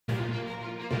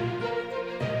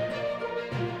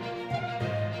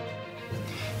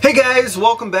Hey guys,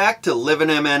 welcome back to Livin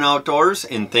MN Outdoors,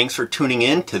 and thanks for tuning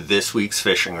in to this week's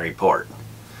fishing report.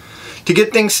 To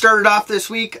get things started off this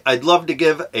week, I'd love to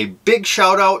give a big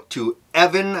shout out to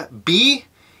Evan B.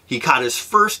 He caught his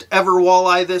first ever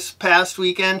walleye this past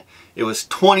weekend. It was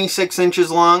 26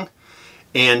 inches long,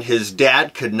 and his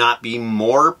dad could not be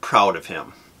more proud of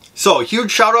him. So a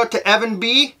huge shout out to Evan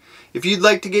B. If you'd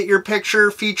like to get your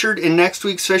picture featured in next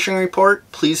week's fishing report,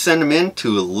 please send them in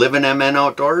to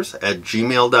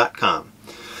livinmnoutdoors@gmail.com.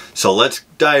 So let's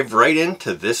dive right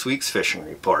into this week's fishing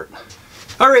report.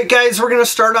 Alright guys, we're going to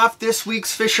start off this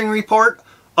week's fishing report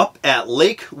up at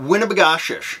Lake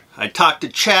Winnibigoshish. I talked to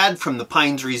Chad from the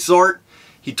Pines Resort.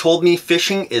 He told me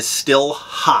fishing is still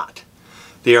hot.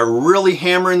 They are really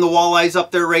hammering the walleyes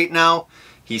up there right now.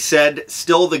 He said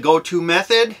still the go-to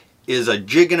method is a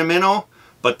jig and a minnow,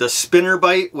 but the spinner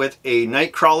bite with a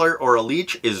night crawler or a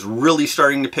leech is really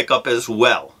starting to pick up as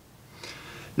well.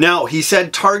 Now, he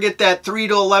said target that 3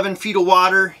 to 11 feet of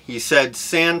water. He said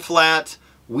sand flats,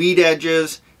 weed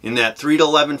edges in that 3 to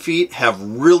 11 feet have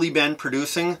really been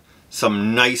producing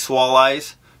some nice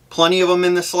walleyes. Plenty of them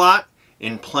in the slot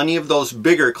and plenty of those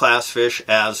bigger class fish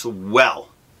as well.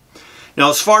 Now,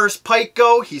 as far as pike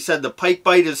go, he said the pike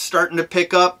bite is starting to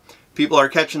pick up. People are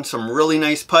catching some really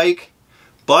nice pike.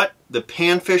 But the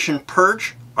panfish and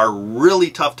perch are really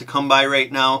tough to come by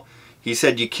right now. He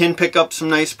said you can pick up some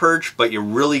nice perch, but you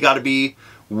really got to be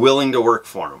willing to work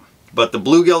for them. But the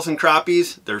bluegills and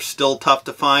crappies, they're still tough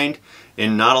to find,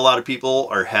 and not a lot of people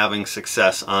are having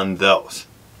success on those.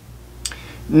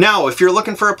 Now, if you're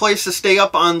looking for a place to stay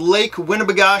up on Lake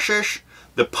Winnibigoshish,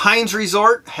 the Pines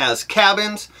Resort has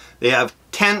cabins. They have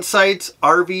tent sites,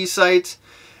 RV sites,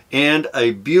 and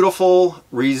a beautiful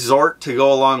resort to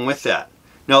go along with that.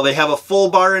 Now, they have a full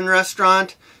bar and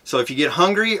restaurant, so if you get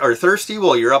hungry or thirsty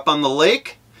while you're up on the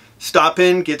lake, stop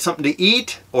in, get something to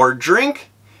eat or drink,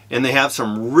 and they have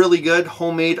some really good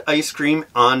homemade ice cream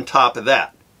on top of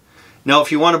that. Now,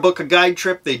 if you want to book a guide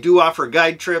trip, they do offer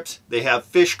guide trips. They have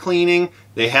fish cleaning,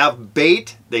 they have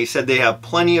bait. They said they have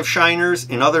plenty of shiners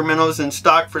and other minnows in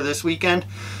stock for this weekend,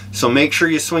 so make sure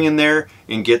you swing in there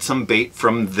and get some bait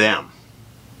from them.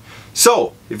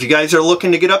 So, if you guys are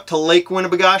looking to get up to Lake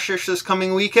Winnibigoshish this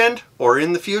coming weekend or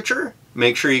in the future,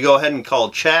 make sure you go ahead and call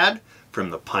Chad from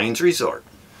the Pines Resort.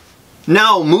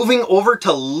 Now, moving over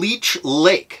to Leech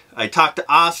Lake. I talked to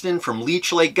Austin from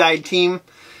Leech Lake Guide Team.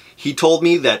 He told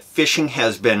me that fishing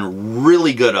has been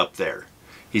really good up there.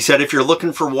 He said if you're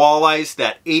looking for walleyes,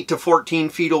 that 8 to 14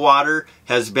 feet of water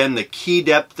has been the key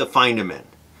depth to find them in.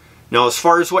 Now, as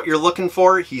far as what you're looking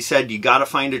for, he said you got to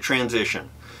find a transition.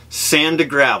 Sand to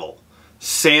gravel.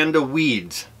 Sand to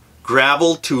weeds,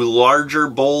 gravel to larger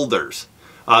boulders.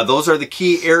 Those are the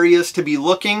key areas to be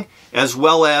looking, as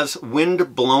well as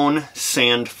wind-blown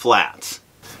sand flats.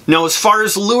 Now, as far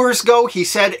as lures go, he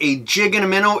said a jig and a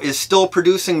minnow is still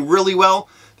producing really well.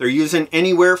 They're using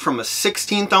anywhere from a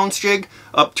 1/16 ounce jig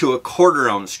up to a 1/4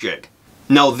 ounce jig.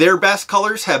 Now, their best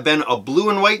colors have been a blue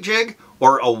and white jig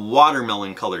or a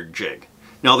watermelon colored jig.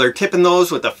 Now, they're tipping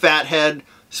those with a fathead,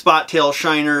 spot tail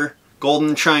shiner,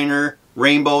 golden shiner,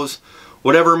 rainbows,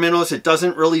 whatever minnows. It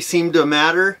doesn't really seem to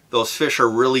matter. Those fish are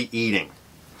really eating.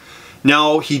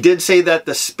 Now, he did say that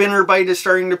the spinner bite is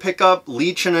starting to pick up.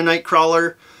 Leech and a night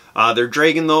crawler, they're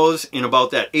dragging those in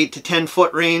about that 8 to 10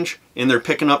 foot range, and they're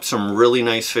picking up some really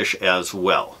nice fish as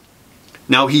well.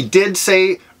 Now, he did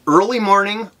say early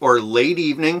morning or late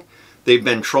evening they've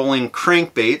been trolling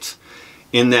crankbaits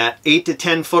in that 8 to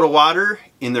 10 foot of water,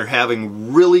 and they're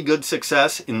having really good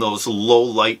success in those low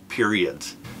light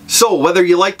periods. So whether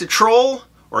you like to troll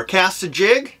or cast a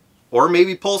jig or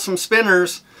maybe pull some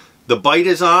spinners, the bite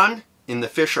is on and the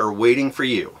fish are waiting for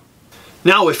you.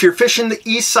 Now, if you're fishing the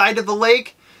east side of the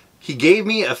lake, he gave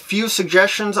me a few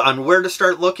suggestions on where to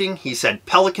start looking. He said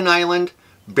Pelican Island,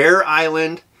 Bear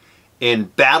Island,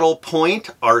 and Battle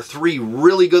Point are 3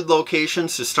 really good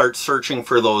locations to start searching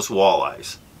for those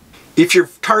walleyes. If you're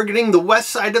targeting the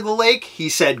west side of the lake, he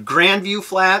said Grandview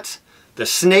Flats, the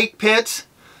Snake Pits,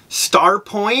 Star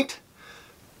Point,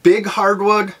 Big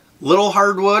Hardwood,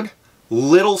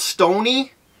 Little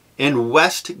Stony, and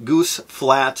West Goose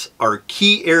Flats are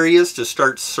key areas to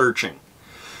start searching.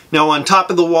 Now, on top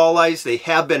of the walleyes, they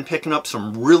have been picking up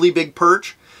some really big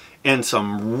perch and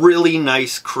some really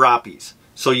nice crappies.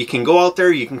 So you can go out there,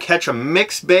 you can catch a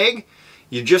mixed bag.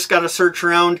 You just got to search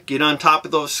around, get on top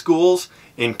of those schools,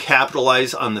 and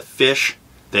capitalize on the fish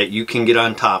that you can get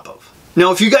on top of.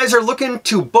 Now, if you guys are looking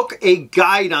to book a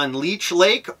guide on Leech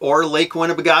Lake or Lake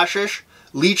Winnibigoshish,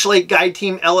 Leech Lake Guide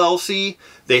Team LLC,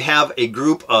 they have a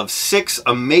group of 6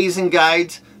 amazing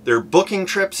guides. They're booking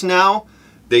trips now.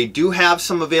 They do have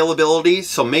some availability,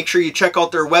 so make sure you check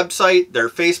out their website, their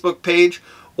Facebook page,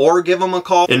 or give them a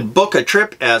call and book a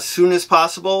trip as soon as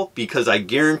possible, because I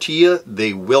guarantee you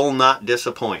they will not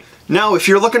disappoint. Now, if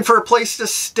you're looking for a place to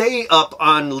stay up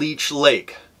on Leech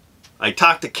Lake, I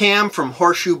talked to Cam from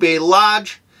Horseshoe Bay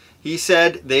Lodge. He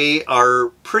said they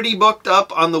are pretty booked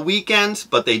up on the weekends,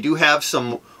 but they do have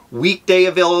some weekday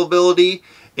availability,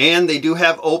 and they do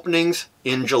have openings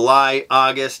in July,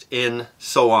 August, and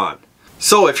so on.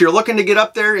 So if you're looking to get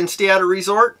up there and stay at a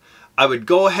resort, I would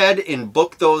go ahead and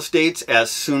book those dates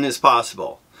as soon as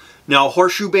possible. Now,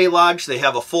 Horseshoe Bay Lodge, they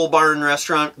have a full bar and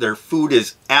restaurant. Their food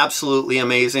is absolutely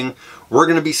amazing. We're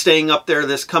going to be staying up there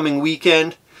this coming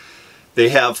weekend. They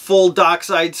have full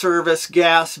dockside service,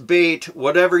 gas, bait,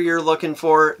 whatever you're looking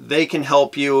for, they can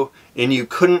help you, and you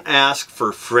couldn't ask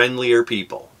for friendlier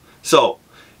people. So,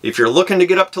 if you're looking to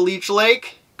get up to Leech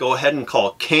Lake, go ahead and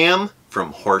call Cam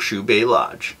from Horseshoe Bay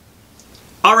Lodge.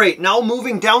 Alright, now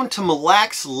moving down to Mille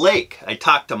Lacs Lake. I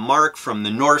talked to Mark from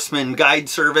the Norseman guide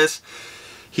service.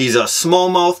 He's a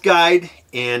smallmouth guide,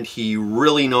 and he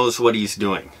really knows what he's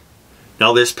doing.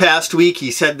 Now this past week,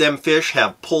 he said them fish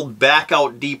have pulled back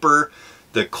out deeper.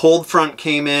 The cold front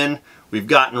came in, we've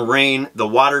gotten rain, the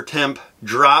water temp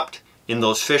dropped, and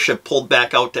those fish have pulled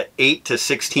back out to 8 to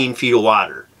 16 feet of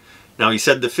water. Now he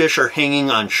said the fish are hanging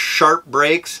on sharp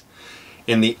breaks,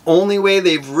 and the only way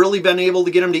they've really been able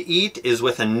to get them to eat is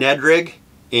with a Ned rig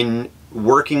in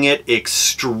working it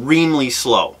extremely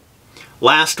slow.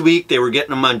 Last week they were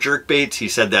getting them on jerk baits. He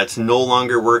said that's no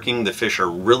longer working. The fish are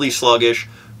really sluggish,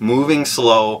 moving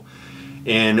slow,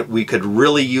 and we could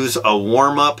really use a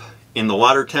warm up in the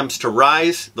water temps to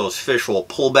rise. Those fish will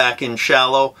pull back in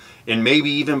shallow, and maybe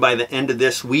even by the end of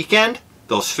this weekend,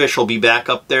 those fish will be back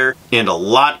up there and a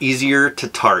lot easier to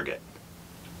target.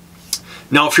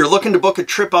 Now, if you're looking to book a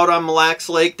trip out on Mille Lacs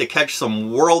Lake to catch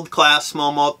some world-class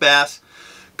smallmouth bass,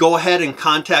 go ahead and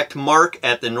contact Mark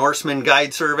at the Norseman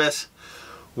Guide Service.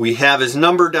 We have his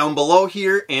number down below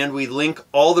here, and we link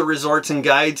all the resorts and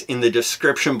guides in the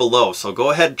description below. So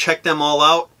go ahead and check them all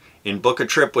out and book a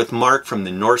trip with Mark from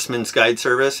the Norseman's Guide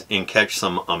Service and catch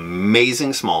some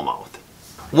amazing smallmouth.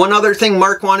 One other thing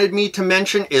Mark wanted me to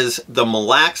mention is the Mille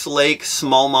Lacs Lake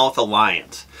Smallmouth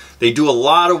Alliance. They do a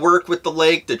lot of work with the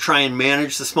lake to try and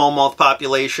manage the smallmouth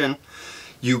population.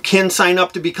 You can sign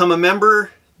up to become a member.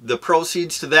 The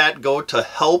proceeds to that go to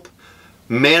help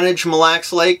manage Mille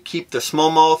Lacs Lake, keep the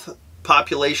smallmouth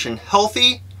population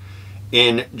healthy,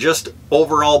 and just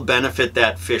overall benefit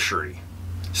that fishery.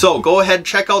 So go ahead,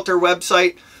 check out their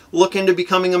website, look into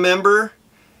becoming a member,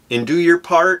 and do your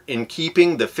part in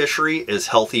keeping the fishery as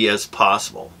healthy as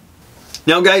possible.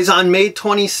 Now guys, on May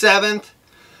 27th,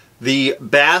 the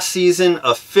bass season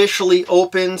officially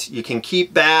opens. You can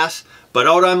keep bass, but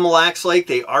out on Mille Lacs Lake,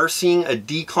 they are seeing a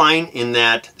decline in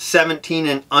that 17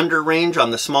 and under range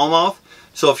on the smallmouth.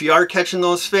 So if you are catching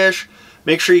those fish,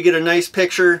 make sure you get a nice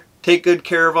picture, take good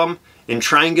care of them, and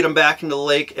try and get them back into the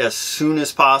lake as soon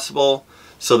as possible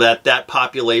so that that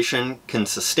population can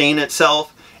sustain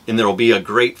itself and there will be a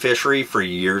great fishery for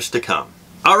years to come.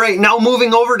 All right, now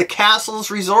moving over to Castles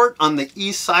Resort on the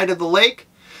east side of the lake.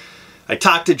 I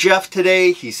talked to Jeff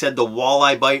today. He said the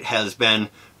walleye bite has been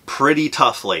pretty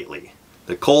tough lately.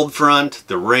 The cold front,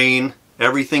 the rain,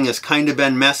 everything has kind of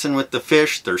been messing with the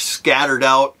fish. They're scattered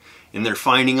out, and they're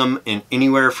finding them in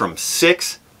anywhere from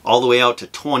 6 all the way out to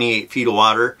 28 feet of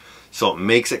water. So it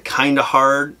makes it kind of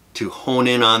hard to hone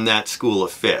in on that school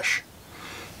of fish.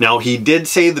 Now, he did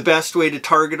say the best way to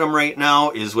target them right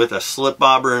now is with a slip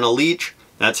bobber and a leech.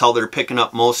 That's how they're picking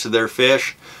up most of their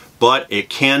fish. But it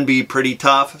can be pretty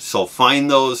tough, so find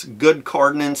those good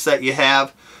coordinates that you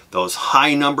have, those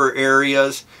high number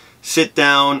areas, sit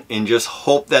down and just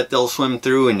hope that they'll swim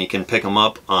through and you can pick them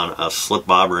up on a slip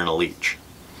bobber and a leech.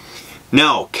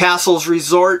 Now, Castles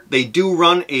Resort, they do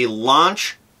run a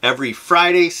launch every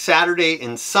Friday, Saturday,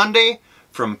 and Sunday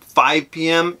from 5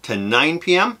 p.m. to 9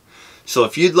 p.m. So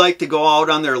if you'd like to go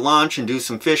out on their launch and do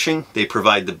some fishing, they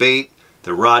provide the bait,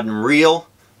 the rod and reel.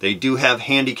 They do have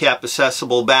handicap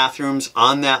accessible bathrooms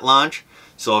on that launch.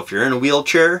 So if you're in a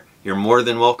wheelchair, you're more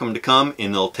than welcome to come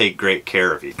and they'll take great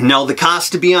care of you. Now the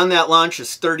cost to be on that launch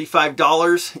is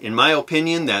 $35. In my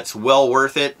opinion, that's well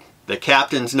worth it. The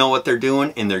captains know what they're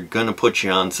doing and they're gonna put you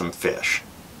on some fish.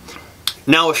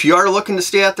 Now if you are looking to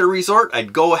stay at the resort,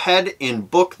 I'd go ahead and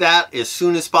book that as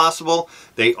soon as possible.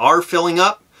 They are filling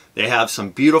up. They have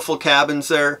some beautiful cabins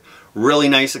there. Really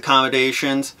nice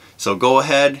accommodations. So go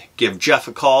ahead, give Jeff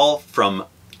a call from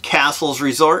Castles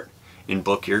Resort and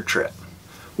book your trip.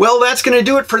 Well, that's going to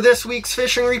do it for this week's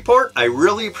fishing report. I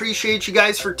really appreciate you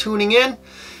guys for tuning in.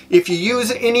 If you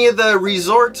use any of the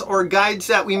resorts or guides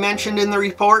that we mentioned in the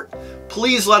report,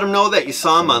 please let them know that you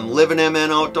saw them on Livin MN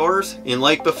Outdoors. And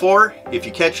like before, if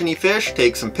you catch any fish,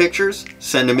 take some pictures,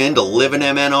 send them in to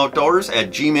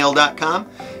livinmnoutdoors@gmail.com,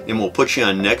 and we'll put you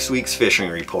on next week's fishing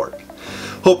report.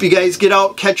 Hope you guys get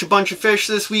out, catch a bunch of fish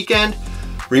this weekend.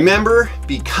 Remember,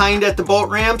 be kind at the boat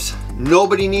ramps.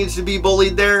 Nobody needs to be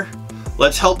bullied there.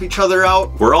 Let's help each other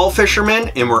out. We're all fishermen,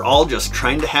 and we're all just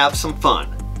trying to have some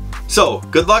fun. So,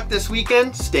 good luck this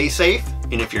weekend, stay safe,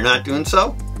 and if you're not doing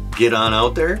so, get on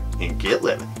out there and get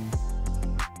living.